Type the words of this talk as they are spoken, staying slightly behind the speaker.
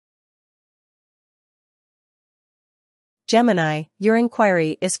Gemini, your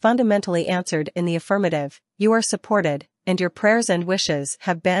inquiry is fundamentally answered in the affirmative, you are supported, and your prayers and wishes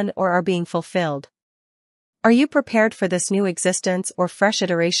have been or are being fulfilled. Are you prepared for this new existence or fresh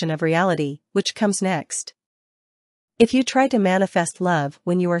iteration of reality, which comes next? If you try to manifest love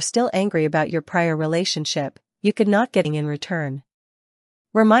when you are still angry about your prior relationship, you could not get in return.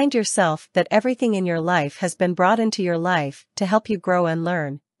 Remind yourself that everything in your life has been brought into your life to help you grow and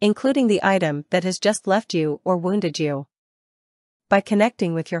learn, including the item that has just left you or wounded you. By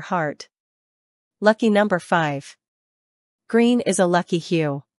connecting with your heart. Lucky number 5. Green is a lucky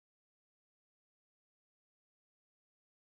hue.